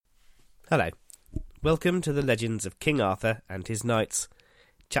Hello. Welcome to the Legends of King Arthur and His Knights.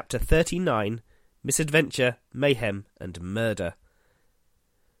 Chapter 39, Misadventure, Mayhem and Murder.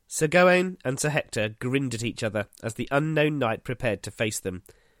 Sir Gawain and Sir Hector grinned at each other as the unknown knight prepared to face them.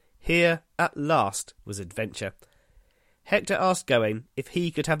 Here, at last, was adventure. Hector asked Gawain if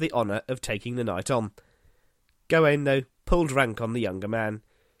he could have the honour of taking the knight on. Gawain, though, pulled rank on the younger man.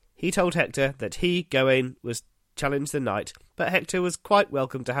 He told Hector that he, Gawain, was challenge the knight, but Hector was quite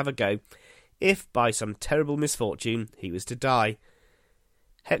welcome to have a go, if by some terrible misfortune he was to die.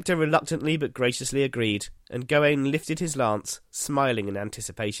 Hector reluctantly but graciously agreed, and Gawain lifted his lance, smiling in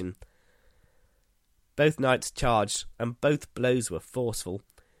anticipation. Both knights charged, and both blows were forceful.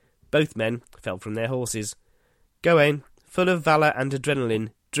 Both men fell from their horses. Gawain, full of valour and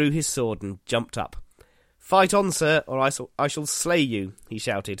adrenaline, drew his sword and jumped up. "Fight on, sir, or I shall slay you," he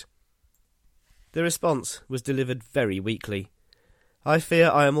shouted. The response was delivered very weakly. "I fear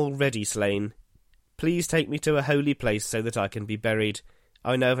I am already slain. Please take me to a holy place so that I can be buried.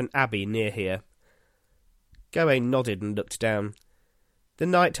 I know of an abbey near here." Gawain nodded and looked down. The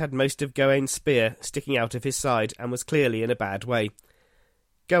knight had most of Gawain's spear sticking out of his side and was clearly in a bad way.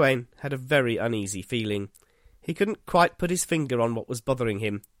 Gawain had a very uneasy feeling. He couldn't quite put his finger on what was bothering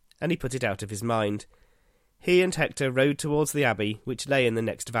him, and he put it out of his mind. He and Hector rode towards the abbey, which lay in the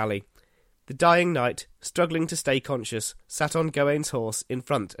next valley. The dying knight, struggling to stay conscious, sat on Gawain's horse in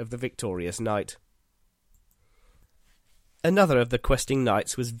front of the victorious knight. Another of the questing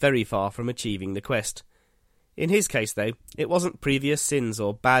knights was very far from achieving the quest. In his case, though, it wasn't previous sins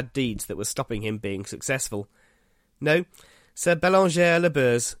or bad deeds that were stopping him being successful. No, Sir Bellangere Le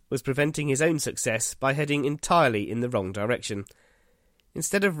Beur's was preventing his own success by heading entirely in the wrong direction.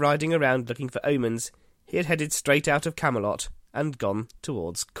 Instead of riding around looking for omens, he had headed straight out of Camelot and gone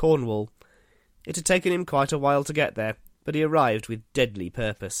towards Cornwall. It had taken him quite a while to get there, but he arrived with deadly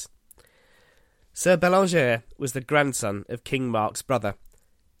purpose. Sir Bellangere was the grandson of King Mark's brother.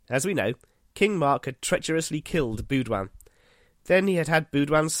 As we know, King Mark had treacherously killed Baudouin. Then he had had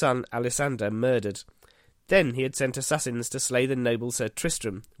Baudouin's son Alisander murdered. Then he had sent assassins to slay the noble Sir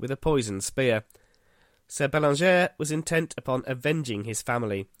Tristram with a poisoned spear. Sir Bellangere was intent upon avenging his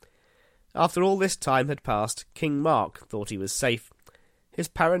family. After all this time had passed, King Mark thought he was safe. His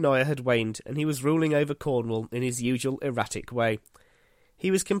paranoia had waned, and he was ruling over Cornwall in his usual erratic way.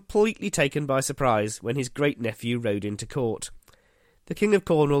 He was completely taken by surprise when his great-nephew rode into court. The King of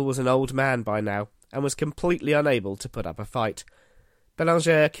Cornwall was an old man by now, and was completely unable to put up a fight.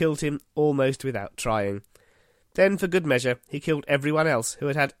 Bellangere killed him almost without trying. Then, for good measure, he killed everyone else who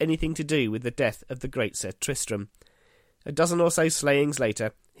had had anything to do with the death of the great Sir Tristram. A dozen or so slayings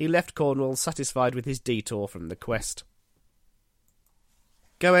later, he left Cornwall satisfied with his detour from the quest.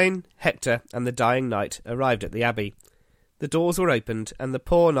 Gawain, Hector, and the dying knight arrived at the abbey. The doors were opened, and the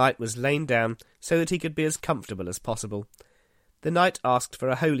poor knight was lain down so that he could be as comfortable as possible. The knight asked for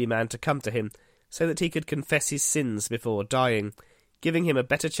a holy man to come to him, so that he could confess his sins before dying, giving him a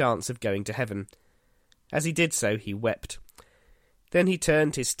better chance of going to heaven. As he did so, he wept. Then he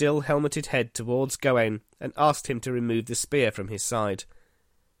turned his still helmeted head towards Gawain, and asked him to remove the spear from his side.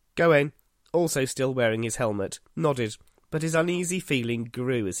 Gawain, also still wearing his helmet, nodded, but his uneasy feeling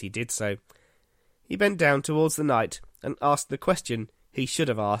grew as he did so. He bent down towards the knight and asked the question he should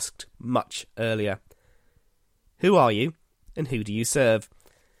have asked much earlier. "Who are you, and who do you serve?"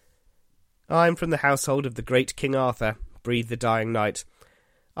 "I'm from the household of the great King Arthur," breathed the dying knight.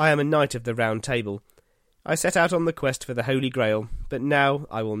 "I am a knight of the Round Table. I set out on the quest for the Holy Grail, but now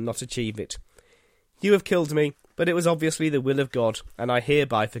I will not achieve it. You have killed me, but it was obviously the will of God, and I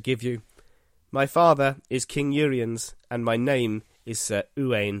hereby forgive you. My father is King Uriens, and my name is Sir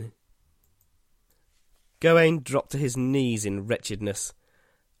Uwaine." Gawain dropped to his knees in wretchedness.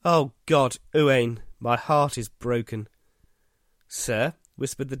 "Oh God, Uwaine, my heart is broken." "Sir,"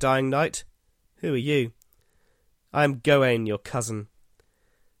 whispered the dying knight, "who are you?" "I am Gawain, your cousin."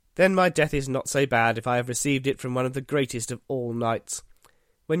 "Then my death is not so bad if I have received it from one of the greatest of all knights.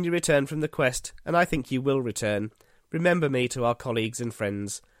 When you return from the quest, and I think you will return, remember me to our colleagues and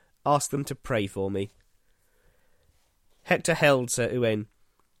friends. Ask them to pray for me." Hector held Sir Uwaine.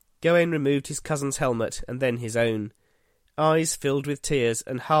 Gawain removed his cousin's helmet and then his own. Eyes filled with tears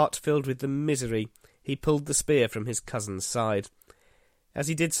and heart filled with the misery, he pulled the spear from his cousin's side. As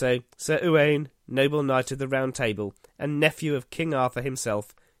he did so, Sir Uwaine, noble knight of the Round Table, and nephew of King Arthur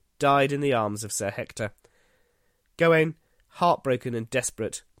himself, died in the arms of Sir Hector. Gawain, heartbroken and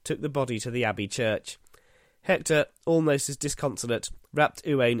desperate, took the body to the abbey church. Hector, almost as disconsolate, wrapped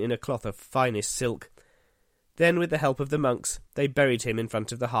Uwaine in a cloth of finest silk. Then, with the help of the monks, they buried him in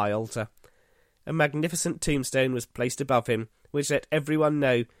front of the high altar. A magnificent tombstone was placed above him, which let everyone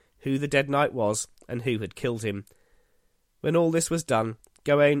know who the dead knight was and who had killed him. When all this was done,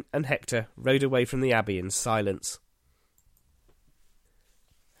 Gawain and Hector rode away from the abbey in silence.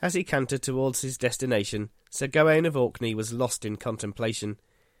 As he cantered towards his destination, Sir Gawain of Orkney was lost in contemplation.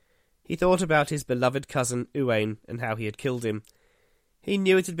 He thought about his beloved cousin Uwaine and how he had killed him. He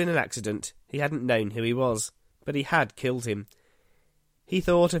knew it had been an accident, he hadn't known who he was, but he had killed him. He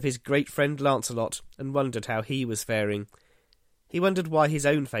thought of his great friend Lancelot and wondered how he was faring. He wondered why his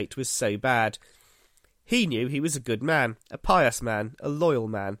own fate was so bad. He knew he was a good man, a pious man, a loyal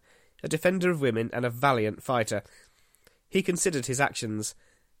man, a defender of women and a valiant fighter. He considered his actions.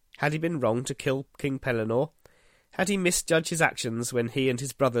 Had he been wrong to kill King Pellinore? Had he misjudged his actions when he and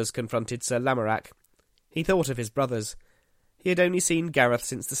his brothers confronted Sir Lamorak? He thought of his brothers. He had only seen Gareth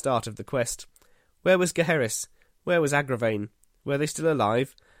since the start of the quest. Where was Gaheris? Where was Agravain? Were they still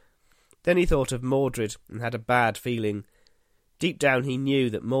alive? Then he thought of Mordred and had a bad feeling. Deep down he knew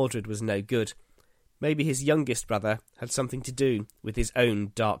that Mordred was no good. Maybe his youngest brother had something to do with his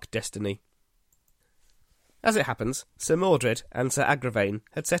own dark destiny. As it happens, Sir Mordred and Sir Agravain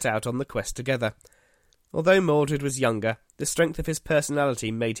had set out on the quest together. Although Mordred was younger, the strength of his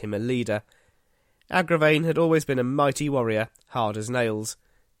personality made him a leader. Agravain had always been a mighty warrior, hard as nails.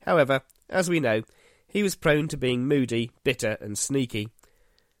 However, as we know, he was prone to being moody, bitter and sneaky.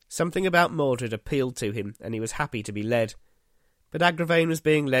 Something about Mordred appealed to him, and he was happy to be led. But Agravain was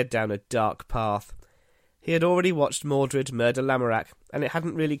being led down a dark path. He had already watched Mordred murder Lamorak, and it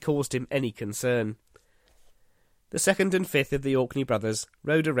hadn't really caused him any concern. The second and fifth of the Orkney brothers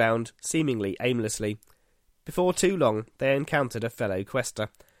rode around, seemingly aimlessly. Before too long, they encountered a fellow quester.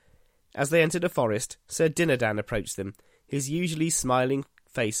 As they entered a forest, Sir Dinadan approached them, his usually smiling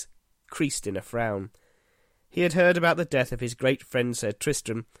face creased in a frown. He had heard about the death of his great friend Sir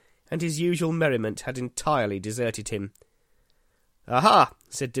Tristram, and his usual merriment had entirely deserted him. "Aha!"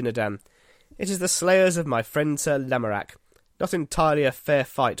 said Dinadan. "It is the slayers of my friend Sir Lamorak. Not entirely a fair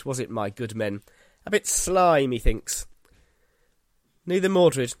fight, was it, my good men? A bit sly, methinks." Neither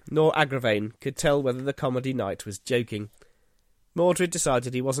Mordred nor Agravain could tell whether the comedy knight was joking. Mordred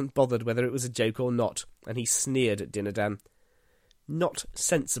decided he wasn't bothered whether it was a joke or not, and he sneered at Dinadan. "Not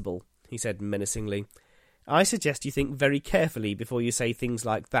sensible," he said menacingly. "I suggest you think very carefully before you say things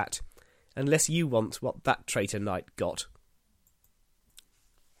like that, unless you want what that traitor knight got."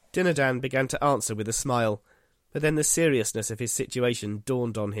 Dinadan began to answer with a smile, but then the seriousness of his situation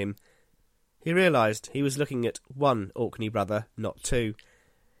dawned on him. He realised he was looking at one Orkney brother, not two.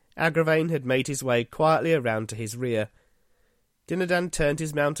 Agravain had made his way quietly around to his rear. Dinadan turned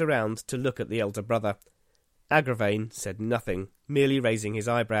his mount around to look at the elder brother. Agravain said nothing, merely raising his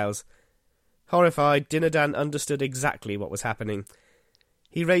eyebrows. Horrified, Dinadan understood exactly what was happening.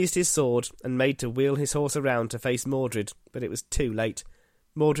 He raised his sword and made to wheel his horse around to face Mordred, but it was too late.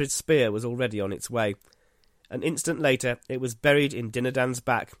 Mordred's spear was already on its way. An instant later it was buried in Dinadan's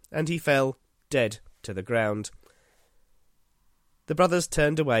back, and he fell, dead, to the ground. The brothers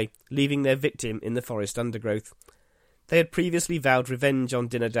turned away, leaving their victim in the forest undergrowth. They had previously vowed revenge on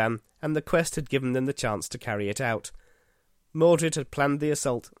Dinadan, and the quest had given them the chance to carry it out. Mordred had planned the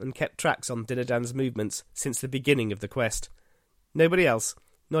assault and kept tracks on Dinadan's movements since the beginning of the quest. Nobody else,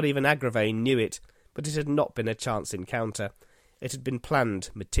 not even Agravain, knew it, but it had not been a chance encounter. It had been planned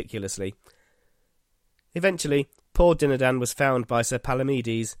meticulously. Eventually, poor Dinadan was found by Sir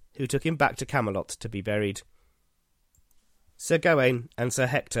Palomides, who took him back to Camelot to be buried. Sir Gawain and Sir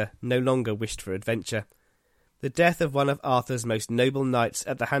Hector no longer wished for adventure. The death of one of Arthur's most noble knights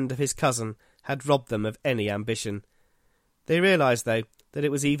at the hand of his cousin had robbed them of any ambition. They realised, though, that it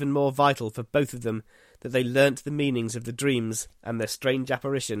was even more vital for both of them that they learnt the meanings of the dreams and their strange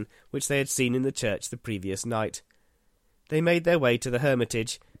apparition which they had seen in the church the previous night. They made their way to the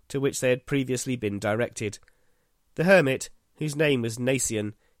hermitage to which they had previously been directed. The hermit, whose name was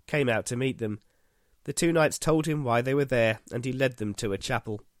Nacien, came out to meet them. The two knights told him why they were there, and he led them to a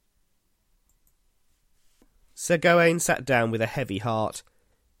chapel. Sir Gawain sat down with a heavy heart.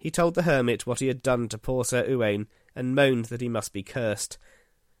 He told the hermit what he had done to poor Sir Uwaine, and moaned that he must be cursed.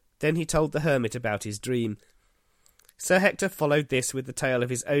 Then he told the hermit about his dream. Sir Hector followed this with the tale of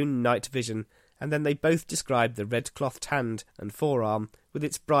his own night vision, and then they both described the red-clothed hand and forearm with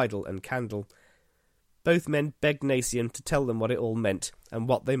its bridle and candle. Both men begged Nacien to tell them what it all meant, and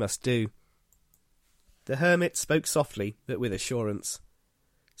what they must do. The hermit spoke softly, but with assurance.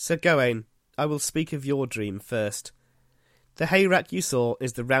 "Sir Gawain, I will speak of your dream first. The hayrack you saw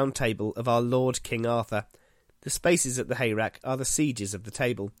is the round table of our Lord King Arthur. The spaces at the hayrack are the sieges of the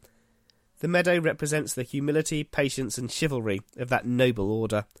table. The meadow represents the humility, patience, and chivalry of that noble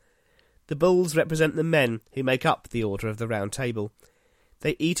order. The bulls represent the men who make up the Order of the Round Table.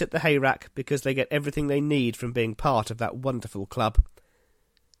 They eat at the hayrack because they get everything they need from being part of that wonderful club.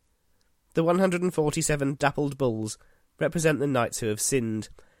 The 147 dappled bulls represent the knights who have sinned.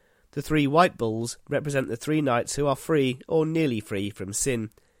 The 3 white bulls represent the 3 knights who are free or nearly free from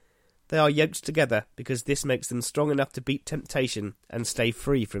sin. They are yoked together because this makes them strong enough to beat temptation and stay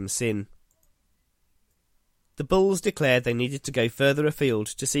free from sin. The bulls declared they needed to go further afield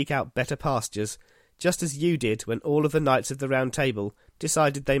to seek out better pastures, just as you did when all of the knights of the Round Table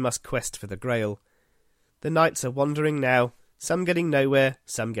decided they must quest for the Grail. The knights are wandering now, some getting nowhere,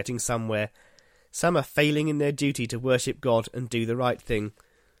 some getting somewhere. Some are failing in their duty to worship God and do the right thing.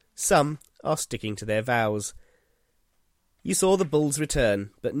 Some are sticking to their vows. You saw the bulls return,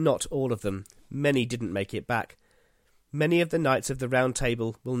 but not all of them. Many didn't make it back. Many of the knights of the Round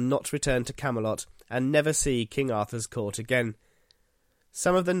Table will not return to Camelot and never see King Arthur's court again.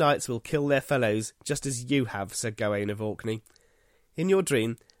 Some of the knights will kill their fellows, just as you have, Sir Gawain of Orkney. In your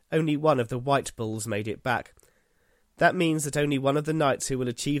dream, only one of the white bulls made it back. That means that only one of the knights who will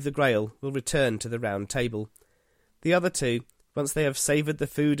achieve the Grail will return to the Round Table. The other 2, once they have savoured the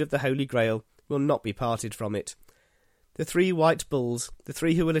food of the Holy Grail, will not be parted from it. The 3 white bulls, the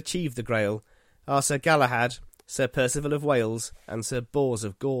 3 who will achieve the Grail, are Sir Galahad, Sir Percival of Wales, and Sir Bors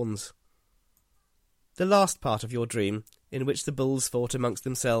of Gauns. The last part of your dream, in which the bulls fought amongst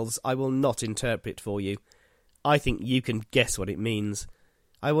themselves, I will not interpret for you. I think you can guess what it means.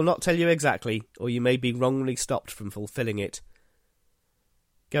 I will not tell you exactly, or you may be wrongly stopped from fulfilling it.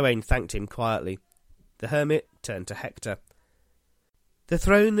 Gawain thanked him quietly. The hermit turned to Hector. The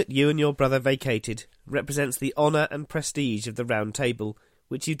throne that you and your brother vacated represents the honour and prestige of the Round Table,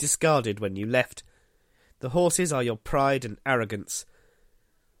 which you discarded when you left. The horses are your pride and arrogance.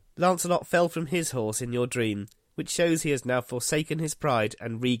 Lancelot fell from his horse in your dream, which shows he has now forsaken his pride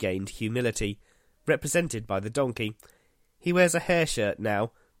and regained humility, represented by the donkey. He wears a hair shirt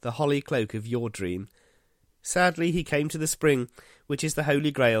now, the holly cloak of your dream. Sadly, he came to the spring, which is the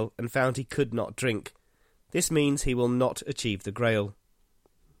Holy Grail, and found he could not drink. This means he will not achieve the Grail.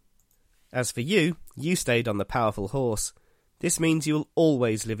 As for you, you stayed on the powerful horse. This means you will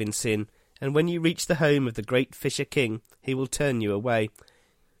always live in sin, and when you reach the home of the great Fisher King, he will turn you away.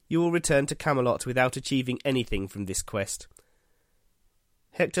 You will return to Camelot without achieving anything from this quest.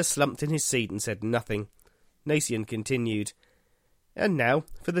 Hector slumped in his seat and said nothing. Nacien continued. And now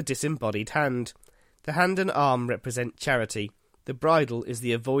for the disembodied hand. The hand and arm represent charity, the bridle is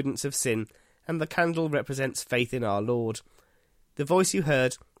the avoidance of sin, and the candle represents faith in our Lord. The voice you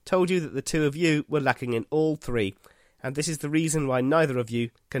heard told you that the 2 of you were lacking in all 3, and this is the reason why neither of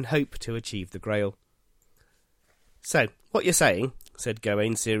you can hope to achieve the Grail. So, what you're saying, said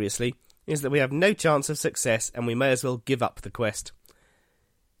Gawain seriously, is that we have no chance of success and we may as well give up the quest.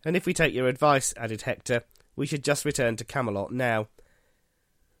 And if we take your advice, added Hector, we should just return to Camelot now.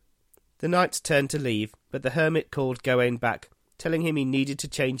 The knights turned to leave, but the hermit called Gawain back, telling him he needed to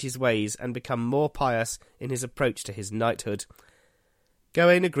change his ways and become more pious in his approach to his knighthood.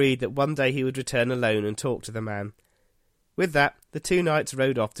 Gawain agreed that one day he would return alone and talk to the man. With that, the 2 knights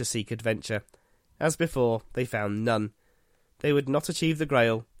rode off to seek adventure. As before, they found none. They would not achieve the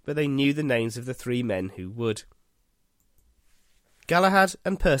Grail, but they knew the names of the 3 men who would. Galahad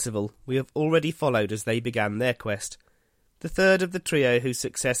and Percival we have already followed as they began their quest. The third of the trio whose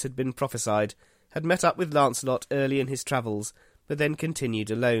success had been prophesied had met up with Lancelot early in his travels, but then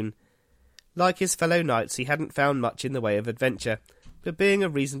continued alone. Like his fellow knights, he hadn't found much in the way of adventure, but being a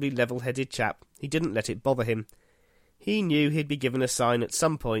reasonably level-headed chap, he didn't let it bother him. He knew he'd be given a sign at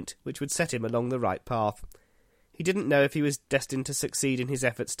some point which would set him along the right path. He didn't know if he was destined to succeed in his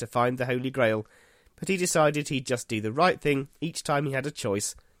efforts to find the Holy Grail, but he decided he'd just do the right thing each time he had a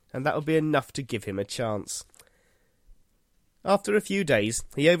choice, and that would be enough to give him a chance. After a few days,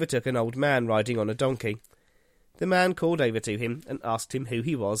 he overtook an old man riding on a donkey. The man called over to him and asked him who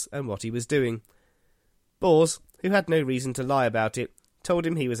he was and what he was doing. Bors, who had no reason to lie about it, told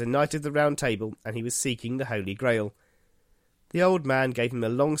him he was a knight of the Round Table and he was seeking the Holy Grail. The old man gave him a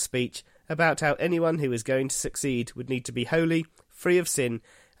long speech about how anyone who was going to succeed would need to be holy, free of sin,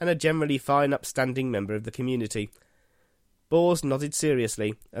 and a generally fine upstanding member of the community. Bors nodded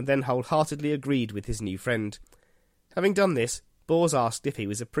seriously, and then wholeheartedly agreed with his new friend. Having done this, Bors asked if he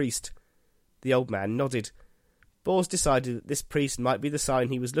was a priest. The old man nodded. Bors decided that this priest might be the sign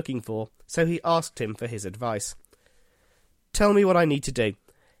he was looking for, so he asked him for his advice. "Tell me what I need to do.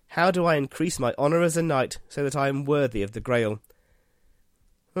 How do I increase my honour as a knight so that I am worthy of the Grail?"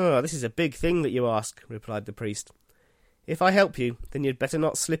 "Oh, this is a big thing that you ask," replied the priest. "If I help you, then you'd better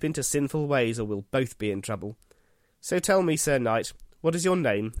not slip into sinful ways or we'll both be in trouble. So tell me, Sir Knight, what is your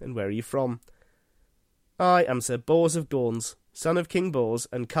name and where are you from?" "I am Sir Bors of Gauns, son of King Bors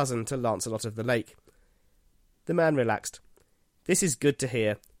and cousin to Lancelot of the Lake. The man relaxed. This is good to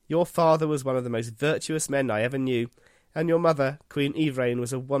hear. Your father was one of the most virtuous men I ever knew, and your mother, Queen Igraine,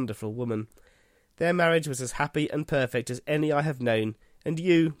 was a wonderful woman. Their marriage was as happy and perfect as any I have known, and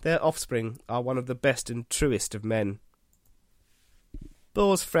you, their offspring, are one of the best and truest of men.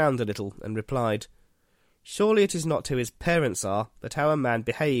 Bors frowned a little and replied, Surely it is not who his parents are, but how a man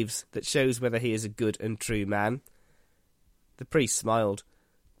behaves, that shows whether he is a good and true man. The priest smiled.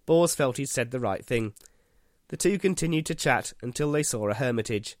 Bors felt he'd said the right thing. The two continued to chat until they saw a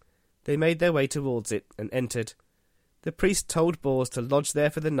hermitage. They made their way towards it and entered. The priest told Bors to lodge there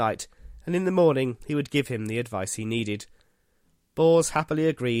for the night, and in the morning he would give him the advice he needed. Bors happily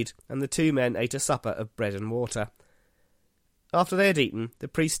agreed, and the two men ate a supper of bread and water. After they had eaten, the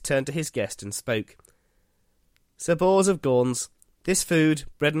priest turned to his guest and spoke. Sir Bors of Gauns, this food,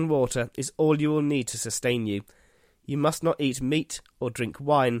 bread and water, is all you will need to sustain you. You must not eat meat or drink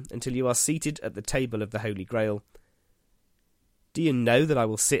wine until you are seated at the table of the Holy Grail. Do you know that I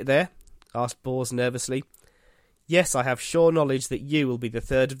will sit there? Asked Bors nervously. Yes, I have sure knowledge that you will be the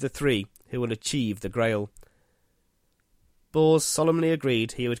third of the three who will achieve the Grail. Bors solemnly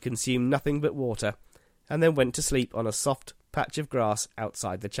agreed he would consume nothing but water, and then went to sleep on a soft patch of grass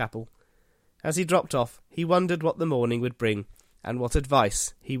outside the chapel. As he dropped off, he wondered what the morning would bring, and what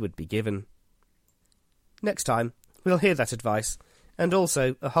advice he would be given. Next time, we'll hear that advice, and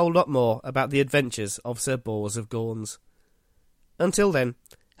also a whole lot more about the adventures of Sir Bors of Gauns. Until then,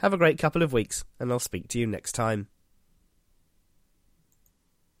 have a great couple of weeks, and I'll speak to you next time.